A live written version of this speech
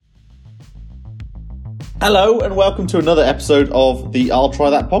Hello and welcome to another episode of the I'll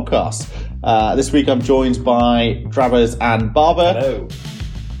Try That podcast. This week I'm joined by Drabbers and Barber. Hello.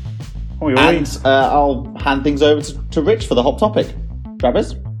 Oi, oi. And I'll hand things over to Rich for the hot topic.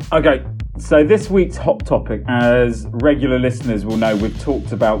 Drabbers? Okay, so this week's hot topic, as regular listeners will know, we've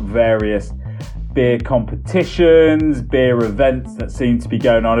talked about various beer competitions, beer events that seem to be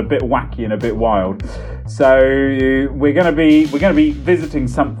going on, a bit wacky and a bit wild. So we're going to be visiting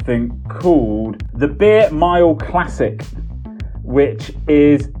something called the Beer Mile Classic, which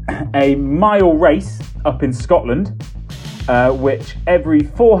is a mile race up in Scotland, which every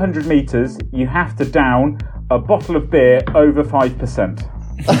 400 metres you have to down a bottle of beer over 5%.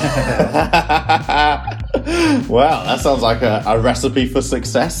 Wow, that sounds like a recipe for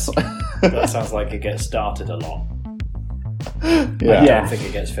success. That sounds like it gets started a lot. Yeah. I don't think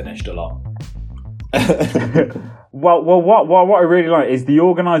it gets finished a lot. Well, what I really like is the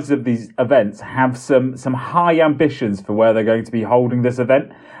organisers of these events have some high ambitions for where they're going to be holding this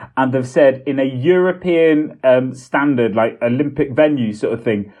event, and they've said in a European standard, like Olympic venue sort of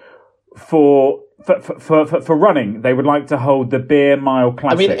thing, for running, they would like to hold the Beer Mile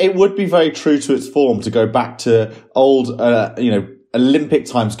Classic. I mean, it would be very true to its form to go back to old, Olympic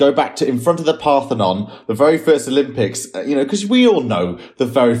times, go back to in front of the Parthenon, the very first Olympics, because we all know the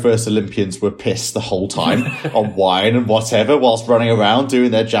very first Olympians were pissed the whole time on wine and whatever, whilst running around doing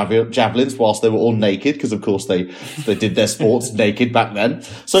their javelins whilst they were all naked, because of course they did their sports naked back then.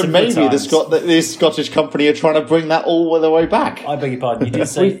 So maybe this Scottish company are trying to bring that all the way back. I beg your pardon. You did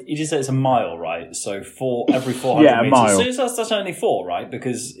say it's a mile, right? So every 400 yeah, a metres. mile. So that's only 4, right?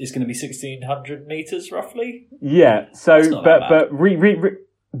 Because it's going to be 1,600 metres roughly. Yeah. So, not that bad.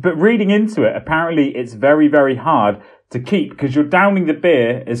 But reading into it, apparently it's very, very hard to keep because you're downing the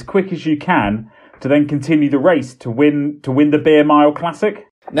beer as quick as you can to then continue the race to win the Beer Mile Classic.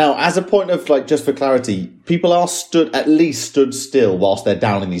 Now, as a point of just for clarity, people are stood still whilst they're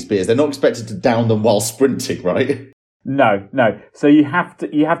downing these beers. They're not expected to down them while sprinting, right? No. So you have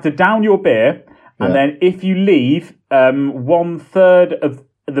to down your beer, and then if you leave 1/3 of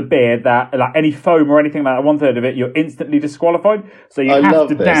the beer, that like any foam or anything like that, 1/3 of it, you're instantly disqualified. So you have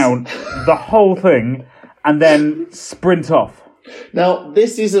to down the whole thing and then sprint off. Now,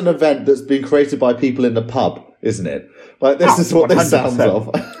 this is an event that's been created by people in the pub, isn't it? Like, this is what 100%. This sounds of.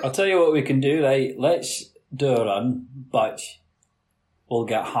 I'll tell you what we can do. Like, let's do a run, but we'll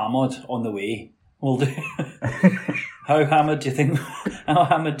get hammered on the way. We'll do. How hammered do you think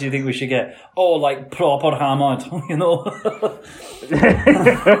we should get? Oh, like proper hammered,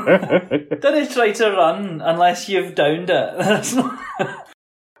 Don't try to run unless you've downed it. That's not.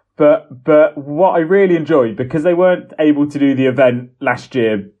 But what I really enjoyed, because they weren't able to do the event last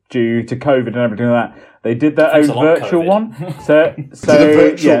year due to COVID and everything like that, they did their own virtual one. So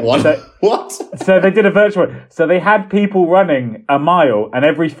what? So they did a virtual one. So they had people running a mile, and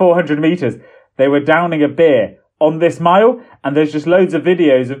every 400 metres they were downing a beer on this mile, and there's just loads of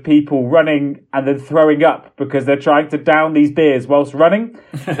videos of people running and then throwing up because they're trying to down these beers whilst running,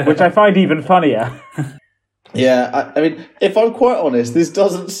 which I find even funnier. Yeah, I mean, if I'm quite honest, this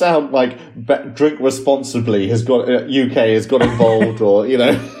doesn't sound like Drink Responsibly UK has got involved, or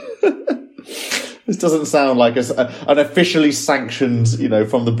this doesn't sound like an officially sanctioned,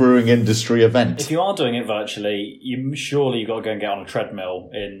 from the brewing industry event. If you are doing it virtually, surely you've got to go and get on a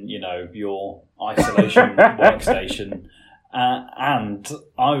treadmill in, your isolation workstation. And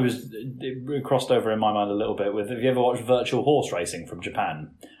it crossed over in my mind a little bit with, have you ever watched virtual horse racing from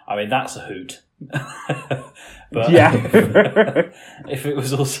Japan? I mean, that's a hoot. But yeah. if it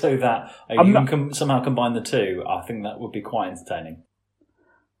was also that, you can somehow combine the two, I think that would be quite entertaining.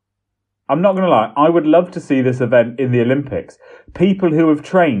 I'm not going to lie, I would love to see this event in the Olympics. People who have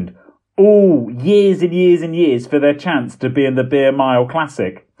trained all years and years and years for their chance to be in the Beer Mile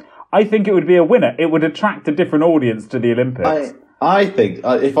Classic. I think it would be a winner. It would attract a different audience to the Olympics. I think,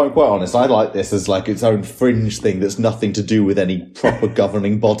 if I'm quite honest, I like this as like its own fringe thing that's nothing to do with any proper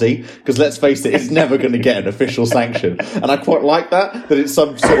governing body. Because let's face it, it's never going to get an official sanction. And I quite like that it's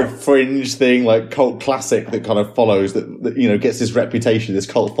some sort of fringe thing, like cult classic that kind of follows, that gets this reputation, this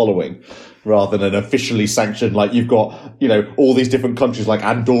cult following, rather than an officially sanctioned, like you've got, all these different countries like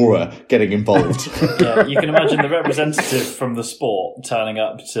Andorra getting involved. Yeah, you can imagine the representative from the sport turning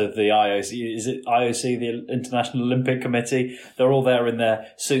up to the IOC. Is it IOC, the International Olympic Committee? They're all there in their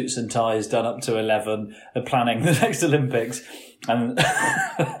suits and ties, done up to 11. They're planning the next Olympics. And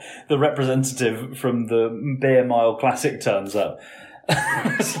the representative from the Beer Mile Classic turns up.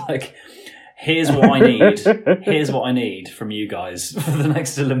 It's like, here's what I need from you guys for the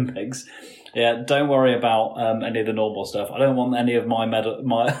next Olympics. Yeah, don't worry about any of the normal stuff. I don't want any of my medal,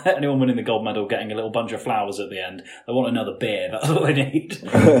 anyone winning the gold medal getting a little bunch of flowers at the end. They want another beer. That's all they need.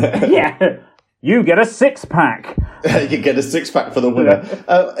 Yeah, you get a 6-pack. You get a 6-pack for the winner.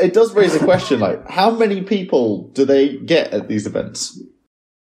 It does raise a question, like, how many people do they get at these events?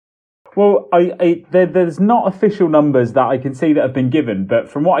 Well, there's not official numbers that I can see that have been given, but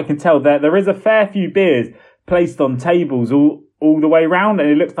from what I can tell, there is a fair few beers placed on tables all the way around, and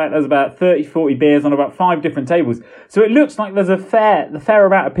it looks like there's about 30, 40 beers on about 5 different tables. So it looks like there's a fair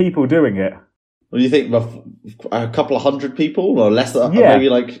amount of people doing it. What do you think? A couple of hundred people, or less than maybe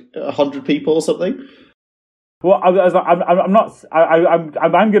like 100 people or something? Well, I'm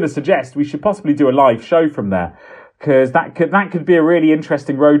going to suggest we should possibly do a live show from there, because that could be a really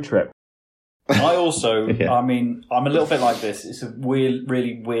interesting road trip. I also, I mean, I'm a little bit like this. It's a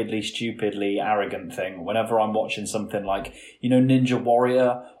really weirdly, stupidly arrogant thing. Whenever I'm watching something like, Ninja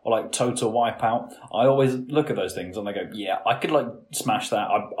Warrior or like Total Wipeout, I always look at those things and I go, yeah, I could like smash that.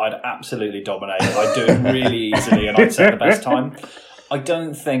 I'd absolutely dominate it. I'd do it really easily and I'd set the best time. I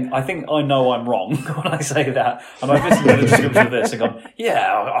think I know I'm wrong when I say that. And I've listened to the description of this and gone,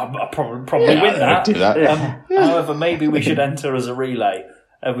 yeah, I'll probably win that. Do that. However, maybe we should enter as a relay.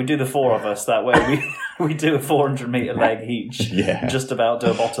 We do the 4 of us, that way we do a 400-metre leg each. Yeah. Just about do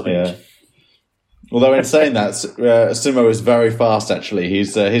a bottle each. Although in saying that, Simo is very fast actually.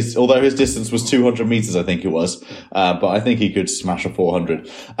 He's although his distance was 200 meters, I think it was, but I think he could smash a 400.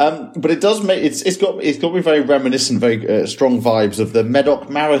 But it does make it's got me very reminiscent, very strong vibes of the Medoc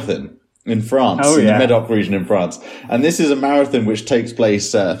Marathon in France, in the Medoc region in France. And this is a marathon which takes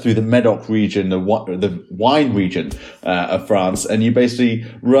place through the Medoc region, the wine region of France. And you basically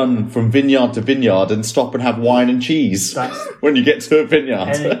run from vineyard to vineyard and stop and have wine and cheese when you get to a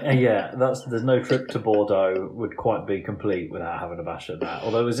vineyard. There's no trip to Bordeaux would quite be complete without having a bash at that.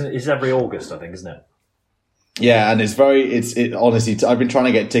 Although it's every August, I think, isn't it? Yeah, and honestly, I've been trying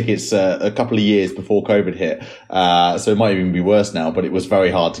to get tickets a couple of years before COVID hit, so it might even be worse now, but it was very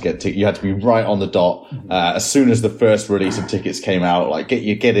hard to get tickets. You had to be right on the dot. As soon as the first release of tickets came out, like get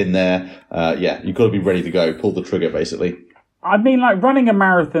in there. You've got to be ready to go, pull the trigger, basically. I mean, like, running a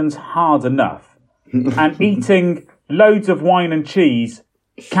marathon's hard enough, and eating loads of wine and cheese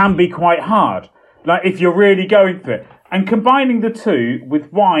can be quite hard. Like, if you're really going for it. And combining the two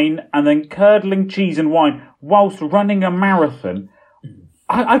with wine and then curdling cheese and wine whilst running a marathon,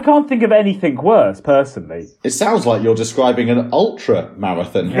 I can't think of anything worse, personally. It sounds like you're describing an ultra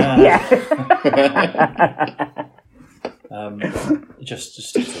marathon. Yeah. Just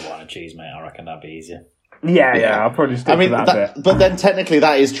stick to wine and cheese, mate. I reckon that'd be easier. Yeah, I'll probably stick to that bit. But then technically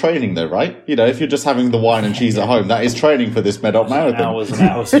that is training though, right? If you're just having the wine and cheese at home, that is training for this Medoc Marathon. Hours and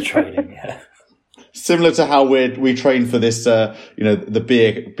hours of training, yeah. Similar to how we train for this, the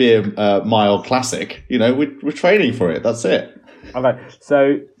beer mile classic. We're training for it. That's it. Okay,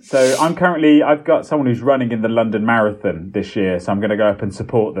 so I've got someone who's running in the London Marathon this year, so I'm going to go up and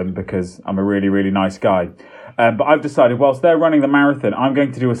support them because I'm a really, really nice guy. But I've decided whilst they're running the marathon, I'm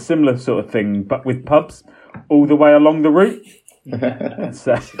going to do a similar sort of thing, but with pubs all the way along the route.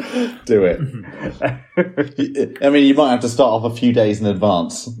 So. Do it. I mean, you might have to start off a few days in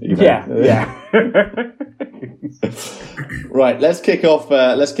advance. Yeah. Right, let's kick off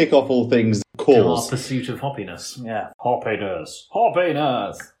all things Coors. Our pursuit of hoppiness. Yeah, hoppiness.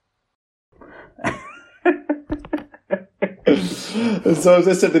 So as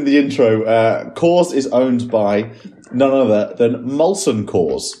I said in the intro, Coors is owned by none other than Molson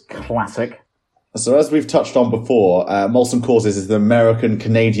Coors. Classic. So as we've touched on before, Molson Coors is the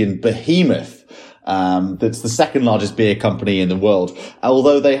American-Canadian behemoth. That's the second largest beer company in the world.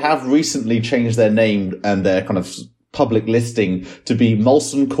 Although they have recently changed their name and their kind of public listing to be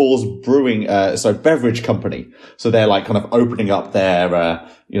Molson Coors Beverage Company. So they're like kind of opening up their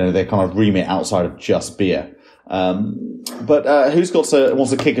kind of remit outside of just beer. But who's wants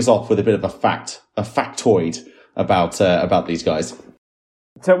to kick us off with a bit of a factoid about these guys?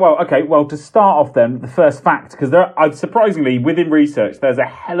 So, to start off then, the first fact, because surprisingly, within research, there's a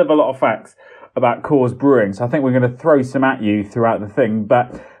hell of a lot of facts about Coors Brewing, so I think we're going to throw some at you throughout the thing.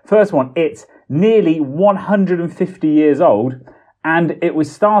 But first one, it's nearly 150 years old, and it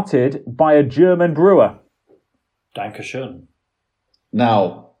was started by a German brewer. Dankeschön.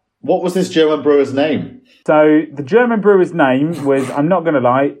 Now, what was this German brewer's name? So, the German brewer's name was, I'm not going to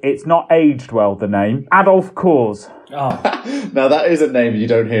lie, it's not aged well, the name, Adolf Coors. Oh. Now, that is a name you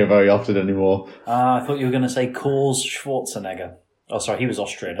don't hear very often anymore. I thought you were going to say Coors Schwarzenegger. Oh, sorry, he was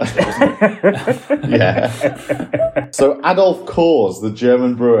Austrian, actually, wasn't he? Yeah. So Adolf Kors, the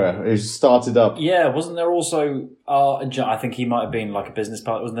German brewer, who started up. Yeah, wasn't there also? I think he might have been like a business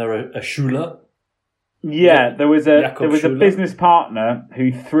partner. Wasn't there a Schuler? Yeah, there was a Schuler. business partner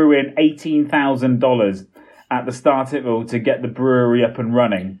who threw in $18,000 at the start of it all to get the brewery up and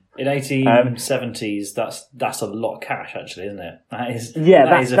running. In 1870s, that's a lot of cash, actually, isn't it? That's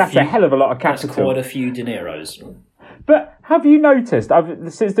a hell of a lot of capital. That's quite a few dineros. But have you noticed,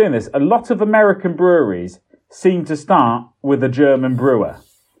 since doing this, a lot of American breweries seem to start with a German brewer.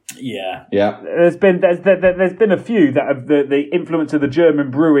 Yeah. There's been a few that have the influence of the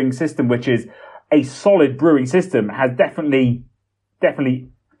German brewing system, which is a solid brewing system, has definitely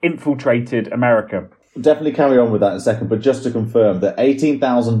infiltrated America. Definitely carry on with that in a second, but just to confirm that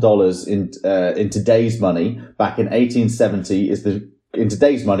 $18,000 in today's money back in 1870 in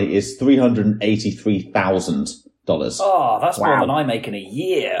today's money is $383,000. Oh, that's more than I make in a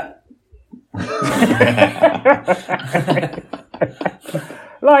year.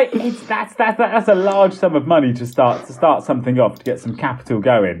 Like that's a large sum of money to start something off, to get some capital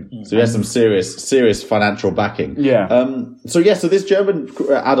going. So he has some serious financial backing. Yeah. So this German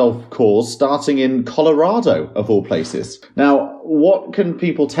Adolf Kors starting in Colorado of all places. Now, what can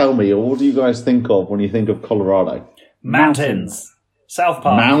people tell me, or what do you guys think of when you think of Colorado? Mountains. South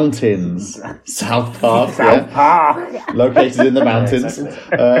Park. Mountains. South Park. Park. Located in the mountains.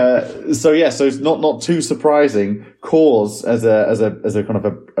 So it's not too surprising. Kors as a kind of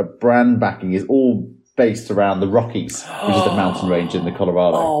a brand backing is all based around the Rockies, which is the mountain range in the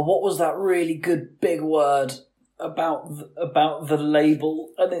Colorado. Oh, what was that really good big word about the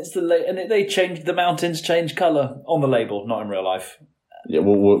label? And it's they changed the mountains change colour on the label, not in real life. Yeah,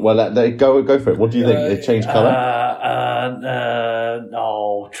 well, they go for it. What do you think? They changed colour?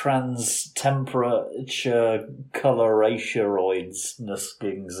 Trans temperature colorationoids.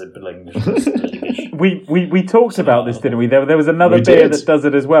 We talked about this, didn't we? There was another beer that does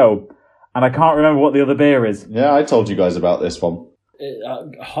it as well, and I can't remember what the other beer is. Yeah, I told you guys about this one.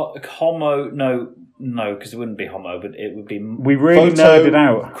 Homo, no, because it wouldn't be homo, but it would be. We really nerded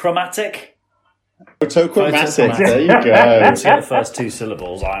out. Chromatic. Photochromatic. There you go. Let's get the first two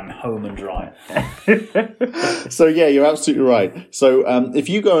syllables. I'm home and dry. So yeah, you're absolutely right. So if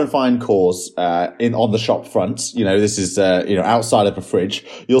you go and find Kors on the shop front, this is outside of a fridge,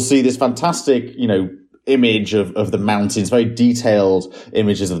 you'll see this fantastic image of the mountains, very detailed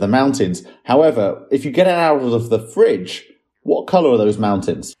images of the mountains. However, if you get it out of the fridge, what colour are those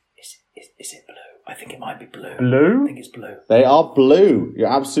mountains? Is it blue? I think it might be blue. Blue? I think it's blue. They are blue.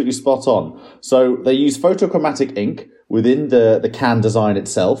 You're absolutely spot on. So they use photochromatic ink within the can design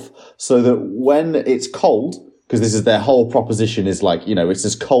itself, so that when it's cold, because this is their whole proposition, is like, it's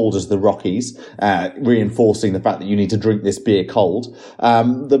as cold as the Rockies, reinforcing the fact that you need to drink this beer cold,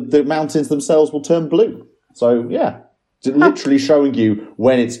 the mountains themselves will turn blue. So yeah, literally showing you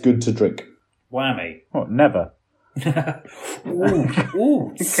when it's good to drink. Whammy. What? Never.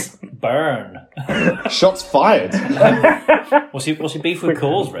 Ooh, burn. Shots fired. What's your beef with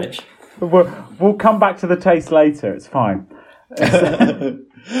Kors, Rich? We'll come back to the taste later. It's fine.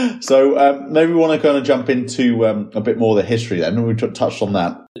 So maybe we want to kind of jump into a bit more of the history then. We touched on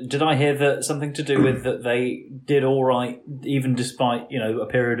that. Did I hear that something to do with that they did all right, even despite a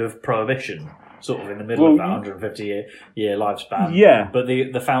period of prohibition, sort of in the middle of that 150 year lifespan? Yeah. But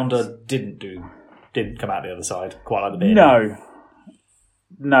the founder didn't come out the other side quite like the beer.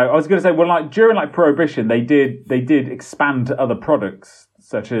 No, I was going to say, during Prohibition, they did expand to other products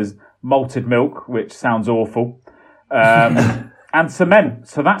such as malted milk, which sounds awful, and cement.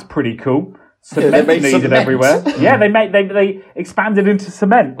 So that's pretty cool. Cement needed cement everywhere. Yeah, they expanded into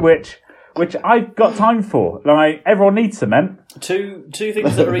cement, which I've got time for. Everyone needs cement. Two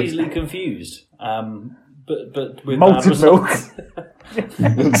things that are easily confused. But with malted milk.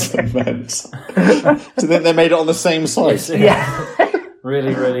 Cement. So then they made it on the same site. Yeah.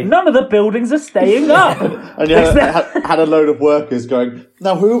 Really. None of the buildings are staying up. And you had a load of workers going,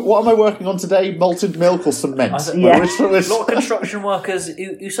 now what am I working on today? Malted milk or cement? A lot of construction workers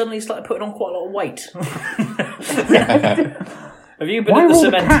who suddenly started putting on quite a lot of weight. Have you been at the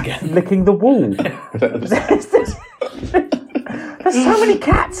cement again? Licking the wall. There's so many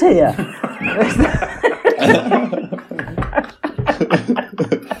cats here.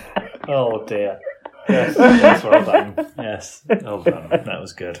 Oh dear. Yes, well done. Yes, well done. That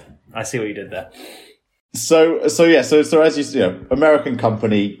was good. I see what you did there. So as you American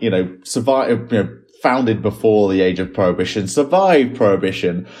company, survived, founded before the age of Prohibition, survived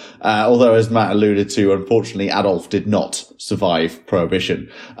Prohibition, although, as Matt alluded to, unfortunately, Adolf did not survive Prohibition.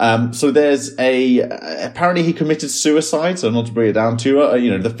 So there's apparently he committed suicide, so not to bring it down to,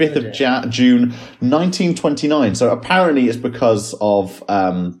 the 5th of June, 1929. So apparently it's because of,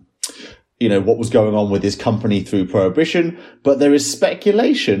 what was going on with his company through Prohibition, but there is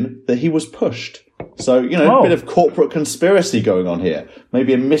speculation that he was pushed. So, a bit of corporate conspiracy going on here.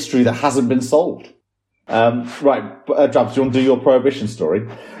 Maybe a mystery that hasn't been solved. Right, Drabs, do you want to do your Prohibition story?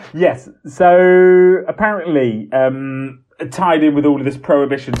 Yes. So apparently, tied in with all of this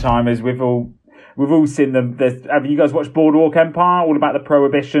Prohibition time is we've all seen them. Have you guys watched Boardwalk Empire? All about the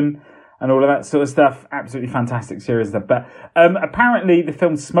Prohibition and all of that sort of stuff. Absolutely fantastic series stuff. But apparently, the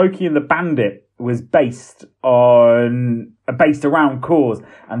film Smokey and the Bandit was based around Coors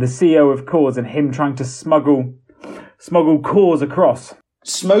and the CEO of Coors and him trying to smuggle Coors across.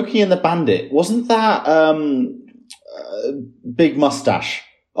 Smokey and the Bandit, wasn't that Big Mustache?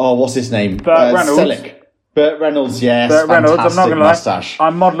 Oh, what's his name? Burt Reynolds. Selleck. Burt Reynolds, yes. Burt Reynolds. I'm not going to mustache. lie.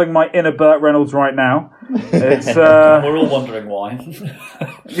 I'm modelling my inner Burt Reynolds right now. It's we're all wondering why.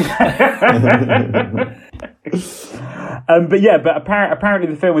 But apparently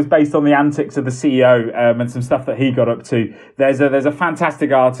the film was based on the antics of the CEO and some stuff that he got up to. There's a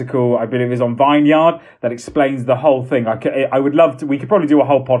fantastic article, I believe, is on Vineyard that explains the whole thing. I would love to. We could probably do a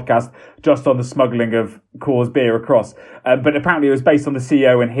whole podcast just on the smuggling of Coors beer across. But apparently it was based on the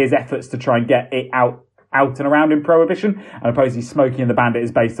CEO and his efforts to try and get it out and around in Prohibition. And opposing Smokey and the Bandit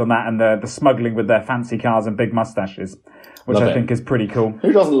is based on that and the smuggling with their fancy cars and big mustaches, which I think is pretty cool.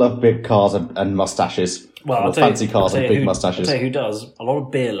 Who doesn't love big cars and mustaches? Well, fancy cars and big mustaches. I'll tell you who does. A lot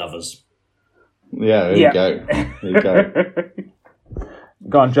of beer lovers. Yeah, there you go. There you go.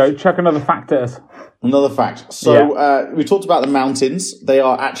 Go on, Joe. Chuck another fact at us. Another fact. So we talked about the mountains. They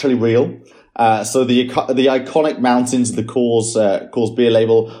are actually real. So the iconic mountains of the Coors beer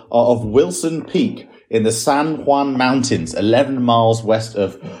label are of Wilson Peak in the San Juan Mountains, 11 miles west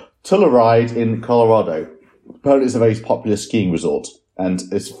of Telluride in Colorado. Apparently it's a very popular skiing resort and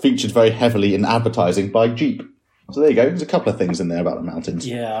it's featured very heavily in advertising by Jeep. So there you go. There's a couple of things in there about the mountains.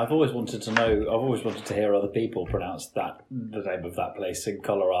 Yeah, I've always wanted to hear other people pronounce the name of that place in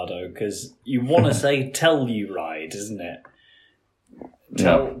Colorado, because you want to say Telluride, isn't it?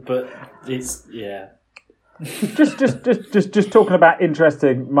 But it's, yeah. Just talking about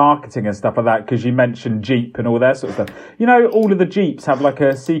interesting marketing and stuff like that, because you mentioned Jeep and all that sort of stuff. All of the Jeeps have like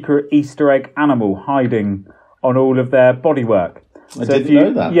a secret Easter egg animal hiding on all of their bodywork. I didn't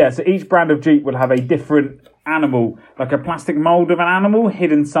know that. Yeah, so each brand of Jeep will have a different animal, like a plastic mould of an animal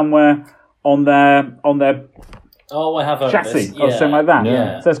hidden somewhere on their I have heard chassis this. or something like that.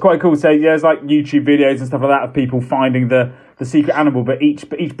 Yeah. So it's quite cool. So there's like YouTube videos and stuff like that of people finding the secret animal, but each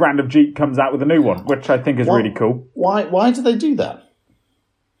brand of Jeep comes out with a new one, which I think is really cool. Why do they do that?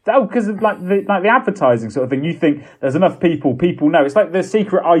 Oh, because of like the advertising sort of thing. You think there's enough people know. It's like the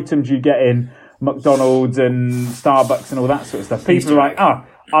secret items you get in McDonald's and Starbucks and all that sort of stuff. People are like,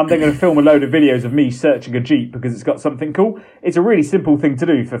 I'm then going to film a load of videos of me searching a Jeep because it's got something cool. It's a really simple thing to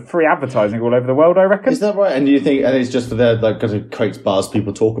do for free advertising all over the world, I reckon. Is that right? And do you think, and it's just for their, like, because it creates buzz,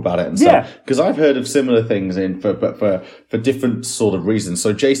 people talk about it and stuff? Because I've heard of similar things for different sort of reasons.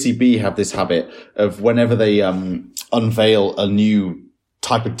 So JCB have this habit of whenever they unveil a new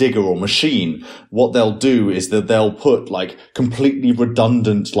type of digger or machine, what they'll do is that they'll put like completely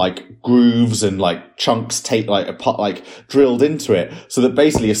redundant like grooves and like chunks drilled into it, so that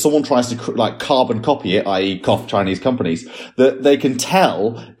basically if someone tries to like carbon copy it, i.e. Chinese companies, that they can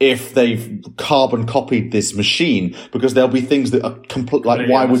tell if they've carbon copied this machine, because there'll be things that are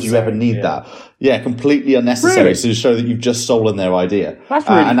why would you ever need that? Yeah, completely unnecessary. Really? To show that you've just stolen their idea. That's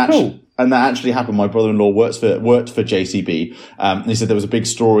really cool. And that actually happened. My brother-in-law worked for JCB. And he said there was a big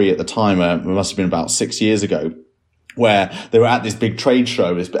story at the time, it must have been about 6 years ago, where they were at this big trade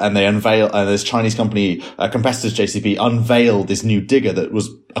show and they unveiled, this Chinese company, competitors JCB, unveiled this new digger that was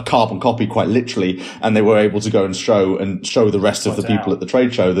a carbon copy quite literally. And they were able to go and show the rest of the people at the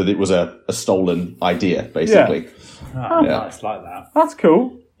trade show that it was a stolen idea, basically. Nice, like that. That's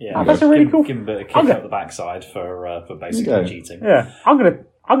cool. Yeah, that's a really cool. Give him a bit of kick up the backside for basically cheating. Yeah, I'm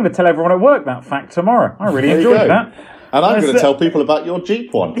gonna tell everyone at work that fact tomorrow. I really enjoyed that. And I'm going to tell people about your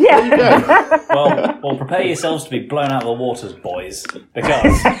Jeep one. Yeah. There you go. Well, prepare yourselves to be blown out of the waters, boys,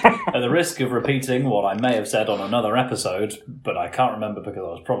 because at the risk of repeating what I may have said on another episode, but I can't remember because I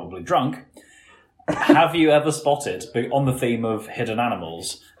was probably drunk, have you ever spotted, on the theme of hidden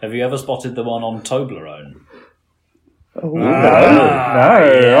animals, have you ever spotted the one on Toblerone? Oh,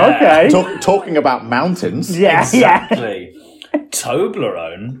 no. Okay. Talking about mountains. Yeah, exactly.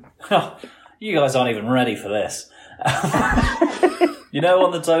 Toblerone. You guys aren't even ready for this. You know,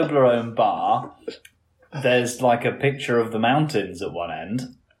 on the Toblerone bar, there's like a picture of the mountains at one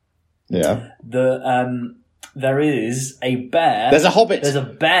end. Yeah. There is a bear. There's a hobbit. There's a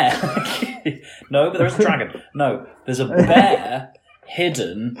bear. No, but there's a dragon. No, there's a bear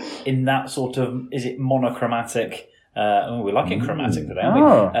hidden in that sort of, is it monochromatic? We're lucky chromatic today,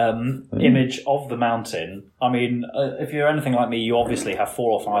 aren't we? Image of the mountain. I mean, if you're anything like me, you obviously have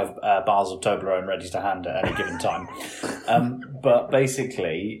 4 or 5 bars of Toblerone ready to hand at any given time. But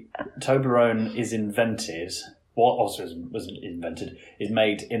basically, Toblerone is invented. What also was invented is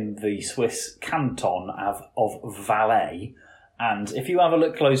made in the Swiss canton of Valais, and if you have a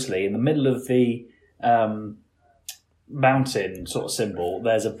look closely, in the middle of the mountain sort of symbol,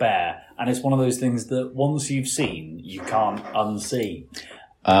 there's a bear, and it's one of those things that once you've seen, you can't unsee.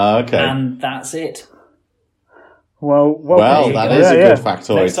 Okay. And that's it. Well, that is a good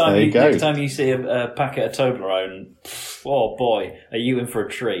factoid. There you go. Next time you see a packet of Toblerone, oh boy, are you in for a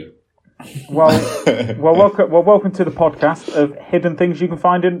treat. Welcome to the podcast of hidden things you can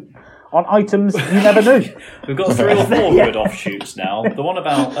find on items you never knew. We've got 3 or 4 good offshoots now. The one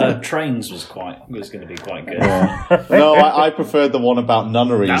about trains was going to be quite good. Yeah. No, I preferred the one about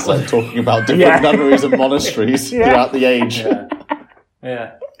nunneries, like talking about different nunneries and monasteries throughout the age.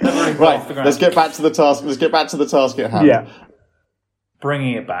 Yeah. Right. Let's get back to the task. Let's get back to the task at hand. Yeah.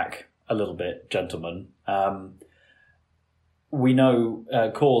 Bringing it back a little bit, gentlemen. We know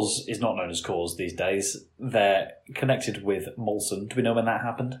Coors is not known as Coors these days. They're connected with Molson. Do we know when that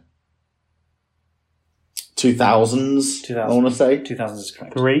happened? 2000s, I want to say. 2000s is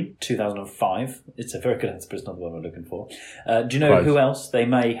correct. 2005. It's a very good answer, but it's not the one we're looking for. Do you know who else they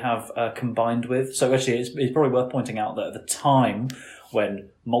may have combined with? So actually, it's probably worth pointing out that at the time when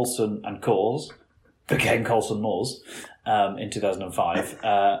Molson and Coors became Coles and Moores in 2005,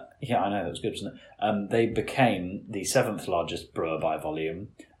 I know, that was good, wasn't it? They became the 7th largest brewer by volume.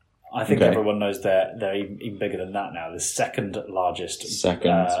 I think everyone knows they're even bigger than that now. The 2nd largest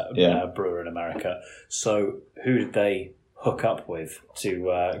brewer in America. So who did they hook up with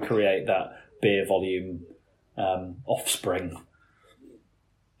to create that beer volume offspring?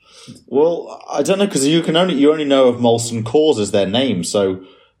 Well, I don't know, because you only know of Molson Coors as their name, so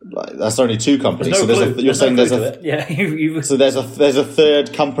that's only 2 companies. So you're saying there's a so there's a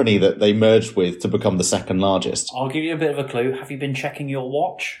 3rd company that they merged with to become the 2nd largest. I'll give you a bit of a clue. Have you been checking your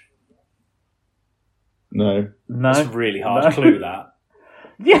watch? No. It's a really hard clue, that.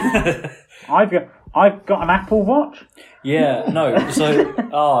 Yeah. I've got an Apple Watch. Yeah, no. So,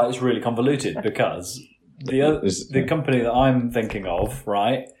 it's really convoluted because the company that I'm thinking of,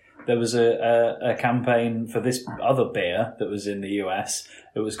 right? There was a campaign for this other beer that was in the US.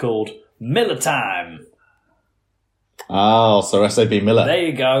 It was called Miller Time. Oh, so SAB Miller. There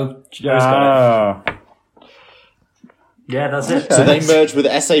you go. Joe's got it. Yeah, that's it. So they merged with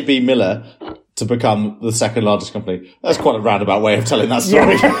SAB Miller to become the 2nd largest company. That's quite a roundabout way of telling that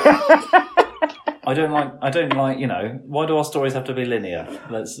story. Yeah. I don't like, why do our stories have to be linear?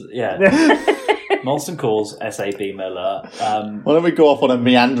 Molson Coors, SAB Miller. Why don't we go off on a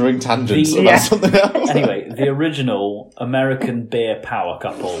meandering tangent about something else? Anyway, the original American beer power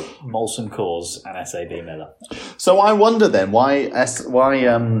couple, Molson Coors and SAB Miller. So I wonder then my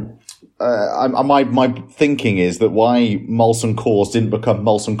thinking is that why Molson Coors didn't become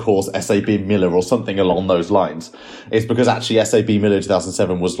Molson Coors SAB Miller or something along those lines is because actually SAB Miller in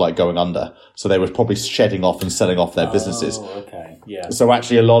 2007 was like going under, so they were probably shedding off and selling off their businesses. Oh, okay, yeah. So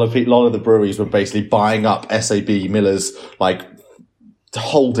actually, a lot of the breweries were basically buying up SAB Miller's like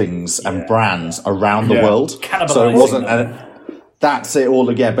holdings and brands around the world. So it wasn't. That's it all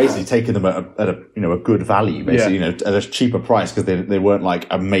again, basically taking them at a good value, basically, at a cheaper price, because they weren't like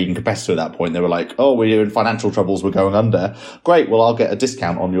a main competitor at that point. They were like, oh, we're in financial troubles, we're going under. Great, well, I'll get a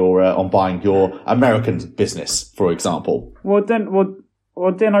discount on your on buying your American business, for example. Well, didn't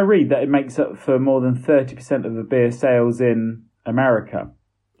I read that it makes up for more than 30% of the beer sales in America?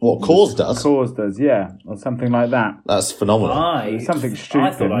 What Coors does? Coors does, yeah, or something like that. That's phenomenal. Something stupid.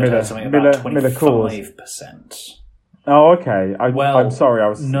 I thought I heard something about 25%. Oh, okay. I'm sorry.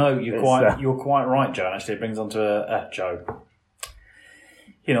 No, you're quite right, Joe. And actually, it brings on to Joe.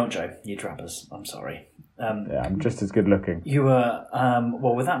 You're not Joe. You're Trappers. I'm sorry. I'm just as good looking. You were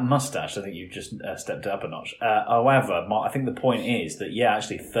with that mustache. I think you've just stepped it up a notch. However, I think the point is that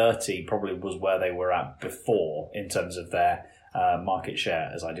actually 30 probably was where they were at before in terms of their market share,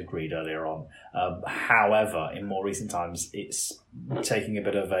 as I did read earlier on. However, in more recent times, it's taking a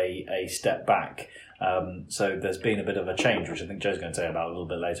bit of a step back. So there's been a bit of a change, which I think Joe's going to tell you about a little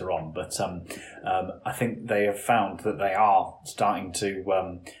bit later on. But I think they have found that they are starting to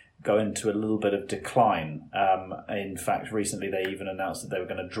go into a little bit of decline. In fact, recently they even announced that they were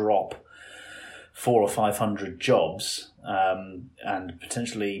going to drop 400 or 500 jobs and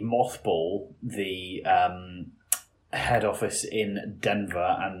potentially mothball the head office in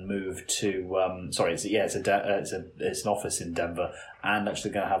Denver and move to it's an office in Denver, and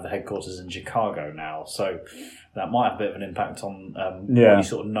actually going to have the headquarters in Chicago now. So that might have a bit of an impact on what you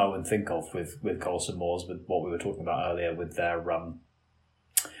sort of know and think of with Colson Moors, with what we were talking about earlier with their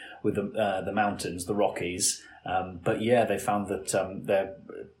with the mountains, the Rockies. But yeah, they found that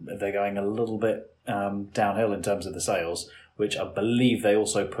they're going a little bit downhill in terms of the sales, which I believe they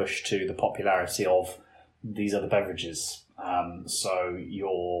also push to the popularity of these other beverages. So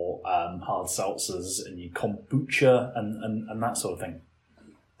your hard seltzers and your kombucha and that sort of thing.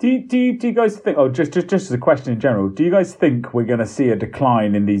 Do you guys think? Oh, just as a question in general, do you guys think we're going to see a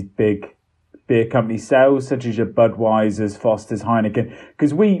decline in these big beer company sales, such as your Budweisers, Foster's, Heineken?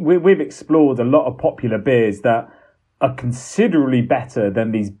 Because we've explored a lot of popular beers that are considerably better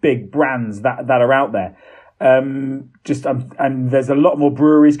than these big brands that are out there. And there's a lot more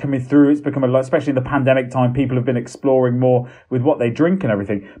breweries coming through. It's become a lot, especially in the pandemic time. People have been exploring more with what they drink and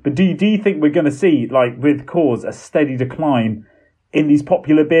everything. But do you think we're going to see, like with Coors, a steady decline in these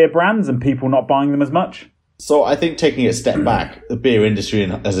popular beer brands and people not buying them as much? So I think, taking a step back, the beer industry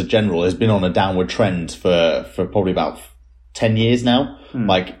as a general has been on a downward trend for probably about 10 years now.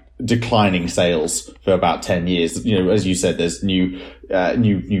 Like declining sales for about 10 years. You know, as you said, there's new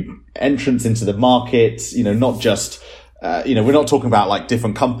entrants into the market, you know, not just, we're not talking about like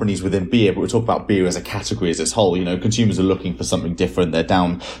different companies within beer, but we're talking about beer as a category as its whole. You know, consumers are looking for something different. They're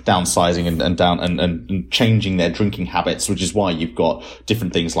downsizing and changing their drinking habits, which is why you've got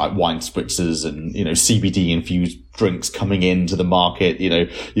different things like wine spritzers and, you know, CBD infused drinks coming into the market. You know,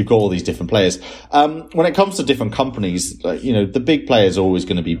 you've got all these different players. When it comes to different companies, you know, the big players are always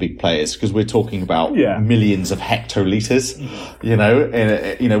going to be big players, because we're talking about millions of hectoliters. You know,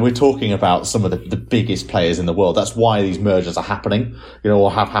 and, you know, we're talking about some of the biggest players in the world. That's why these mergers are happening, you know, or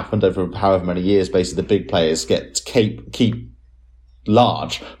have happened over however many years. Basically, the big players keep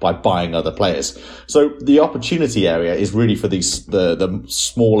large by buying other players. So the opportunity area is really for these the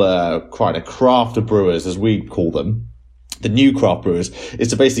smaller kind of craft brewers, as we call them, the new craft brewers, is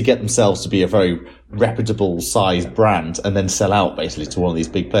to basically get themselves to be a very reputable sized brand and then sell out basically to one of these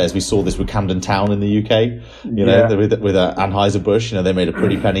big players. We saw this with Camden Town in the UK, you know, with Anheuser-Busch. You know, they made a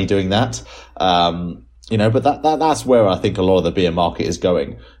pretty penny doing that. You know, but that's where I think a lot of the beer market is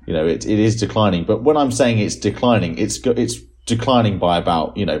going. You know, it is declining, but when I'm saying it's declining, it's declining by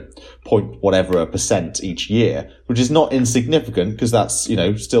about, you know, % each year, which is not insignificant, because that's, you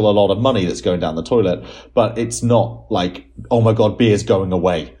know, still a lot of money that's going down the toilet. But it's not like, oh my God, beer's going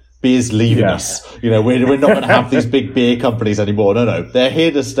away. Beer's leaving us. You know, we're not going to have these big beer companies anymore. No, they're here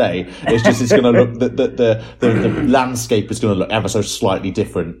to stay. It's just, it's going to look, the landscape is going to look ever so slightly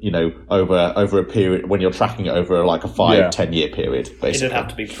different, you know, over a period, when you're tracking it over like a 5-10 year period, basically. It'd have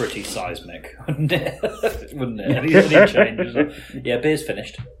to be pretty seismic, wouldn't it? Wouldn't it? Any changes? Yeah, beer's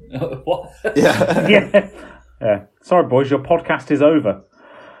finished. What? Yeah. Sorry, boys, your podcast is over.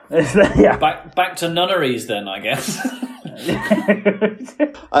 Back to nunneries then, I guess.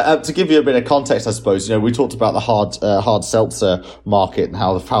 To give you a bit of context, I suppose, you know, we talked about the hard seltzer market and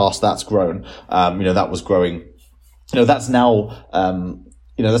how fast that's grown. You know, that was growing. You know, that's now,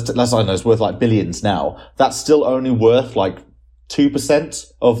 you know, that's I know, it's worth like billions now. That's still only worth like 2%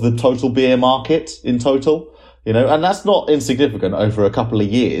 of the total beer market in total. You know, and that's not insignificant over a couple of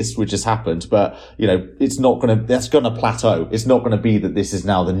years, which has happened, but, you know, that's going to plateau. It's not going to be that this is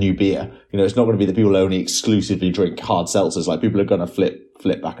now the new beer. You know, it's not going to be that people only exclusively drink hard seltzers. Like, people are going to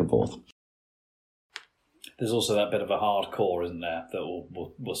flip back and forth. There's also that bit of a hardcore, isn't there, that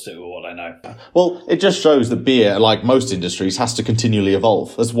will stick with what I know. Well, it just shows that beer, like most industries, has to continually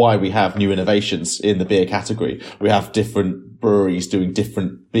evolve. That's why we have new innovations in the beer category. We have different breweries doing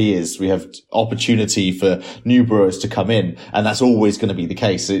different beers. We have opportunity for new brewers to come in, and that's always going to be the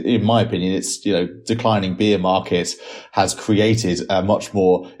case. In my opinion, it's, you know, declining beer market has created a much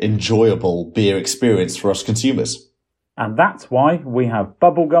more enjoyable beer experience for us consumers. And that's why we have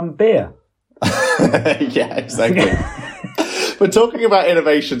bubblegum beer. Yeah, exactly. But talking about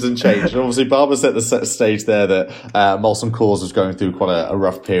innovations and change, obviously Barbara set the stage there that Molson Coors was going through quite a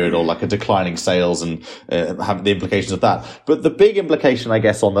rough period, or like a declining sales, and having the implications of that. But the big implication, I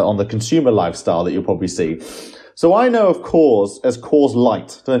guess, on the consumer lifestyle that you'll probably see. So I know of Coors as Coors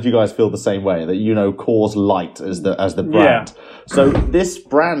Light. I don't know if you guys feel the same way, that you know Coors Light as the brand. Yeah. So this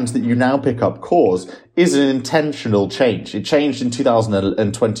brand that you now pick up, Coors, is an intentional change. It changed in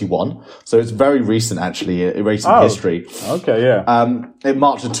 2021, so it's very recent, actually, recent history. Okay, yeah. In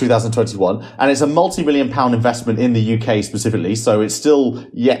March of 2021, and it's a multi-million pound investment in the UK specifically, so it's still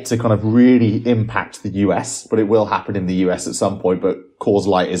yet to kind of really impact the US, but it will happen in the US at some point. But Coors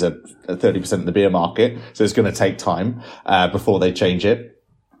Light is at 30% of the beer market, so it's going to take time before they change it.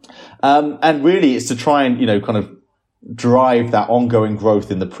 And really, it's to try and, kind of drive that ongoing growth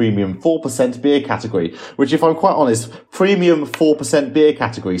in the premium 4% beer category, which, if I'm quite honest, premium 4% beer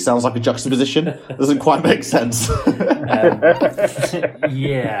category sounds like a juxtaposition. Doesn't quite make sense.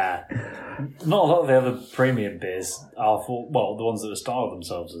 Yeah. Not a lot of the other premium beers are the ones that style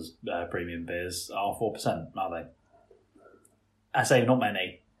themselves as premium beers are 4%, are they? I say not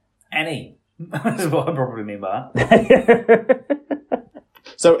many. Any. That's what I probably mean by that.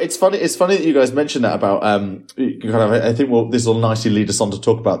 So it's funny that you guys mentioned that about, I think this will nicely lead us on to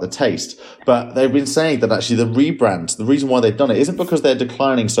talk about the taste, but they've been saying that actually the rebrand, the reason why they've done it isn't because they're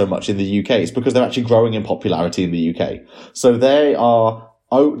declining so much in the UK, it's because they're actually growing in popularity in the UK. So they are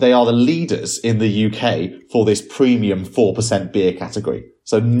the leaders in the UK for this premium 4% beer category.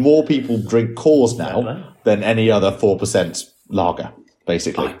 So more people drink Coors now than any other 4% lager,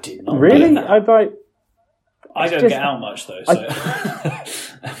 basically. I did not really? I don't get out much though, so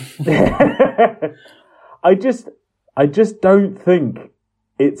I just don't think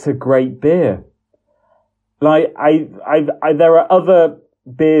it's a great beer. Like there are other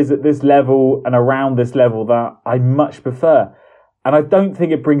beers at this level and around this level that I much prefer, and I don't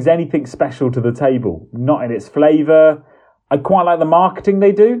think it brings anything special to the table. Not in its flavour. I quite like the marketing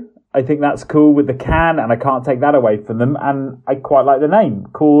they do. I think that's cool with the can, and I can't take that away from them. And I quite like the name.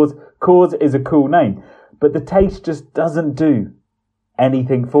 Coors is a cool name. But the taste just doesn't do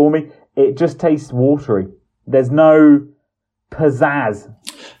anything for me. It just tastes watery. There's no pizzazz.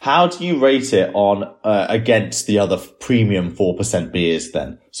 How do you rate it on against the other premium 4% beers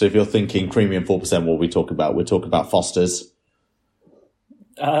then? So if you're thinking premium 4%, what we talk about? We're talking about Foster's,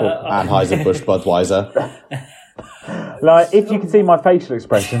 Anheuser-Busch, Budweiser. Like, if you can see my facial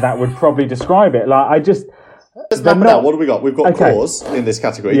expression, that would probably describe it. Like, Let's map it out. What do we got? We've got Coors in this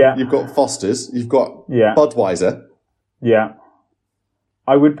category. Yeah. You've got Foster's. You've got Budweiser. Yeah.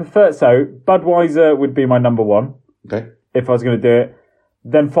 I would prefer... So, Budweiser would be my number one. Okay. If I was going to do it.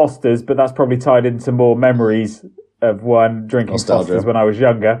 Then Foster's, but that's probably tied into more memories of one drinking Foster's when I was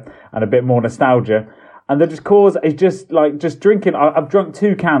younger and a bit more nostalgia. And then just Coors is just drinking... I've drunk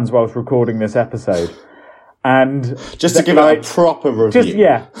 2 cans whilst recording this episode. And... Just to give it a proper review.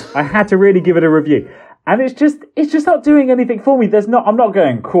 I had to really give it a review. And it's just not doing anything for me. I'm not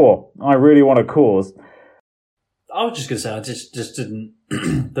going core. I really want a Coors. I was just going to say, I just didn't.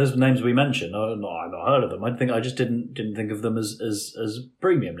 Those names we mentioned, I've not heard of them. I just didn't think of them as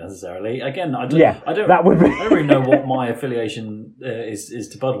premium necessarily. Again, I don't really know what my affiliation is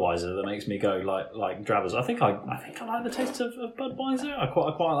to Budweiser that makes me go like Drabbers. I think I like the taste of Budweiser. I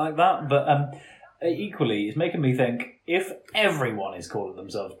quite like that, but equally, it's making me think if everyone is calling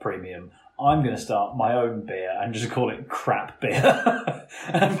themselves premium, I'm going to start my own beer and just call it crap beer.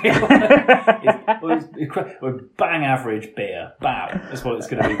 It's bang average beer. Bow. That's what it's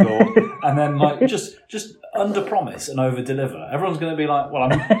going to be called. And then just under promise and over deliver. Everyone's going to be like, well,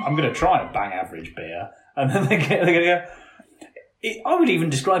 I'm going to try a bang average beer. And then they're going to go, I would even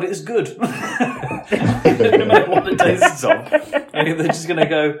describe it as good. No matter what it tastes of. They're just going to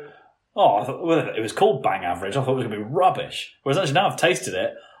go, I thought, it was called bang average. I thought it was going to be rubbish. Whereas actually now I've tasted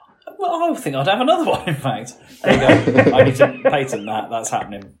it, well, I think I'd have another one, in fact. There you go. I need to patent that. That's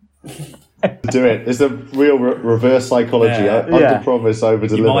happening. Do it. It's a real reverse psychology. Under promise, over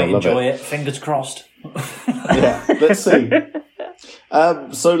deliver. You might enjoy it. Fingers crossed. Yeah, let's see.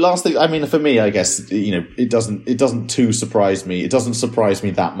 So last thing, I mean, for me, I guess, it doesn't too surprise me. It doesn't surprise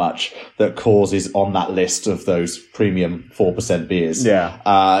me that much that Coors is on that list of those premium 4% beers. Yeah.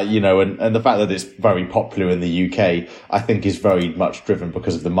 And the fact that it's very popular in the UK, I think is very much driven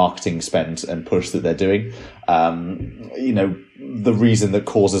because of the marketing spend and push that they're doing. The reason that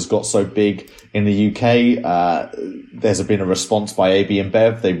Coors has got so big in the UK, there's been a response by AB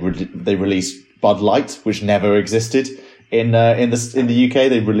InBev. They released Bud Light, which never existed in the UK.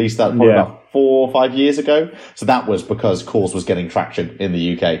 They released that probably about 4 or 5 years ago. So that was because Coors was getting traction in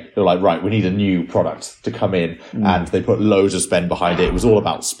the UK. They were like, right, we need a new product to come in, and they put loads of spend behind it. It was all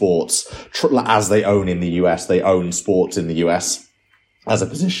about sports, as they own in the US. They own sports in the US as a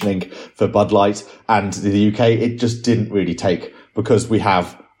positioning for Bud Light, and the UK, it just didn't really take, because we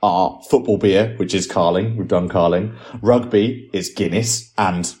have our football beer, which is Carling. We've done Carling. Rugby is Guinness,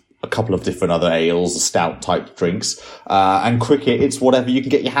 and a couple of different other ales, stout type drinks, and cricket, it's whatever you can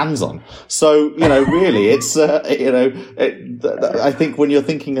get your hands on. So, really, it's, I think when you're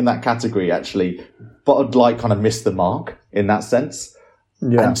thinking in that category, actually, Bud Light kind of missed the mark in that sense.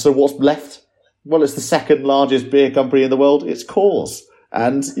 Yeah. And so what's left? Well, it's the second largest beer company in the world. It's Coors.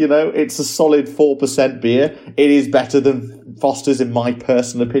 And, it's a solid 4% beer. It is better than Foster's in my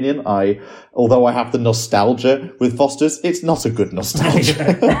personal opinion. Although I have the nostalgia with Foster's, it's not a good nostalgia.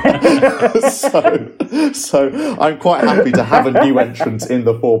 so I'm quite happy to have a new entrant in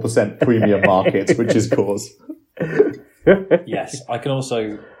the 4% premium market, which is Coors. Yes, I can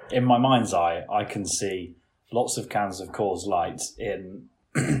also, in my mind's eye, I can see lots of cans of Coors Light in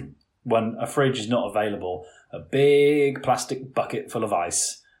when a fridge is not available, a big plastic bucket full of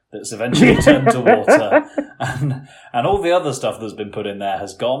ice that's eventually turned to water, and all the other stuff that's been put in there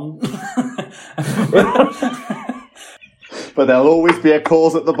has gone. But there'll always be a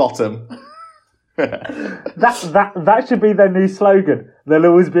Coors at the bottom. That should be their new slogan. There'll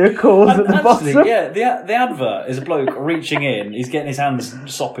always be a Coors at the bottom. Yeah, the advert is a bloke reaching in. He's getting his hands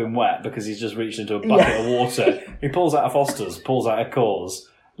sopping wet because he's just reached into a bucket of water. He pulls out a Foster's, pulls out a Coors,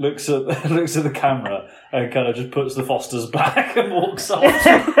 looks at the camera, and kind of just puts the Foster's back and walks off.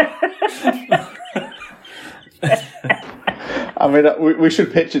 I mean, we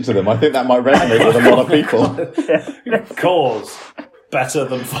should pitch it to them. I think that might resonate with a lot of people. Coors, better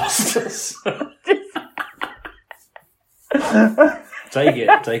than Foster's. Take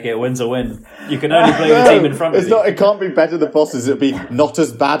it. Win's a win. You can only play the team in front of you. It can't be better than Foster's. It'll be not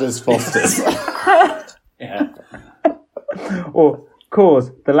as bad as Foster's. Yeah. Or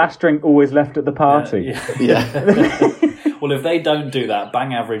Coors, the last drink always left at the party. Yeah. Well, if they don't do that,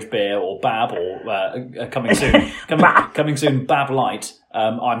 Bang Average Beer or Bab or coming soon, Bab Light.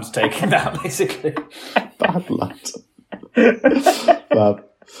 I'm taking that basically. Bab Light. Bab.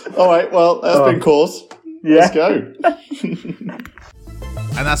 All right. Well, that's been Coors. Yeah. Let's go.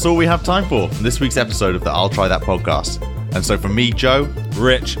 And that's all we have time for this week's episode of the I'll Try That podcast. And so from me, Joe,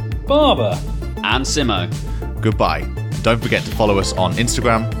 Rich, Barber, and Simo. Goodbye. Don't forget to follow us on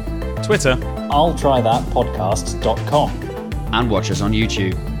Instagram, Twitter, I'll try that podcast.com. And watch us on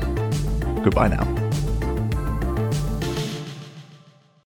YouTube. Goodbye now.